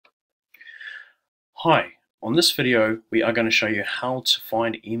Hi, on this video we are going to show you how to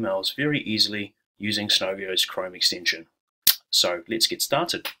find emails very easily using Snovio's Chrome extension. So let's get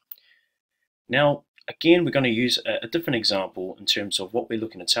started. Now again we're going to use a different example in terms of what we're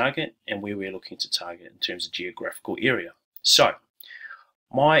looking to target and where we're looking to target in terms of geographical area. So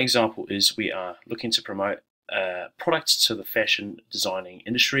my example is we are looking to promote products to the fashion designing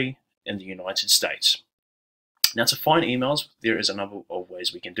industry in the United States. Now to find emails there is a number of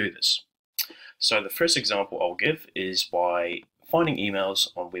ways we can do this. So the first example I'll give is by finding emails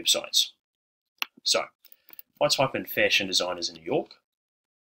on websites. So if I type in fashion designers in New York,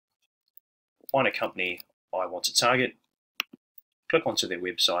 find a company I want to target, click onto their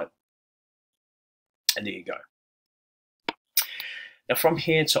website, and there you go. Now from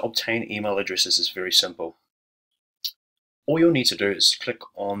here to obtain email addresses is very simple. All you'll need to do is click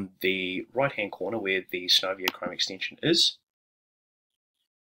on the right hand corner where the Snovio Chrome extension is,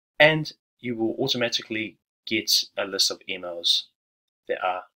 and you will automatically get a list of emails that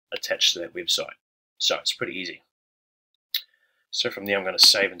are attached to that website. So it's pretty easy. So from there I'm going to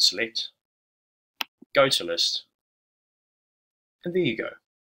save and select, go to list, and there you go.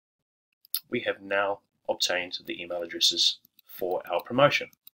 We have now obtained the email addresses for our promotion.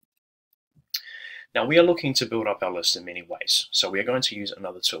 Now we are looking to build up our list in many ways, so we are going to use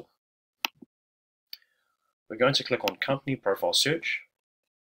another tool. We're going to click on Company Profile Search,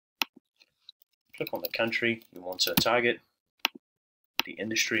 click on the country we want to target, the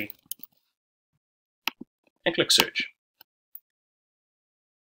industry, and click Search.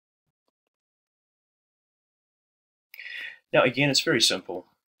 Now again, it's very simple.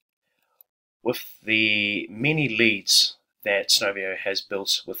 With the many leads that Snovio has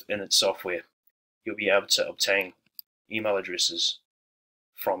built within its software, you'll be able to obtain email addresses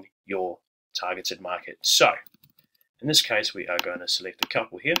from your targeted market. So in this case, we are going to select a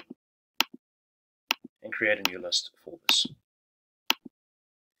couple here and create a new list for this.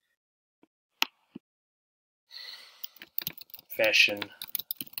 Fashion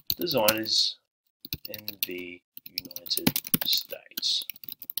designers in the United States.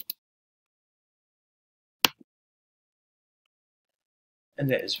 And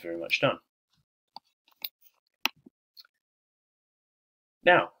that is very much done.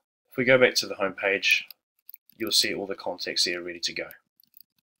 Now, if we go back to the home page, you'll see all the contacts there ready to go.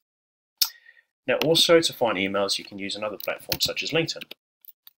 Now also to find emails you can use another platform such as LinkedIn.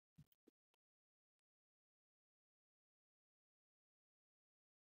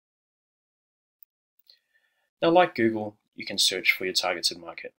 Now like Google, you can search for your targeted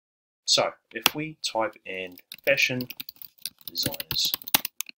market. So if we type in fashion designers,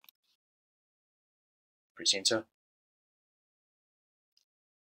 press enter,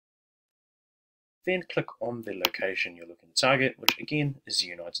 then click on the location you're looking to target, which again is the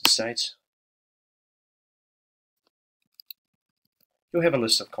United States. You'll have a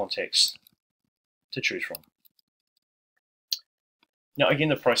list of contacts to choose from. Now again,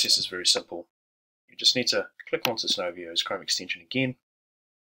 the process is very simple. You just need to click onto Snovio's Chrome extension again,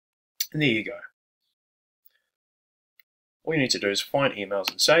 and there you go. All you need to do is find emails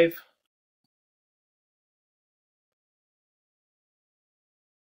and save.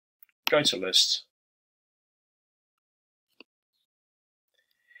 Go to list.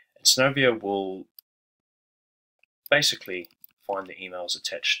 And Snovio will basically find the emails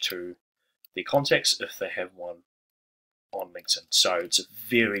attached to the contacts if they have one on LinkedIn. So it's a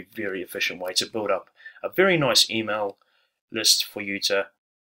very, very efficient way to build up a very nice email list for you to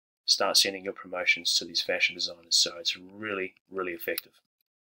start sending your promotions to these fashion designers. So it's really, really effective.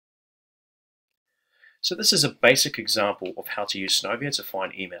 So this is a basic example of how to use Snovio to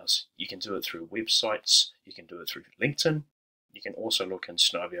find emails. You can do it through websites, you can do it through LinkedIn, you can also look in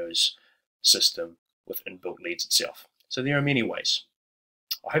Snovio's system with inbuilt leads itself. So there are many ways.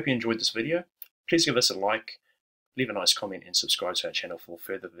 I hope you enjoyed this video. Please give us a like, leave a nice comment, and subscribe to our channel for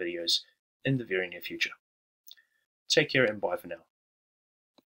further videos in the very near future. Take care and bye for now.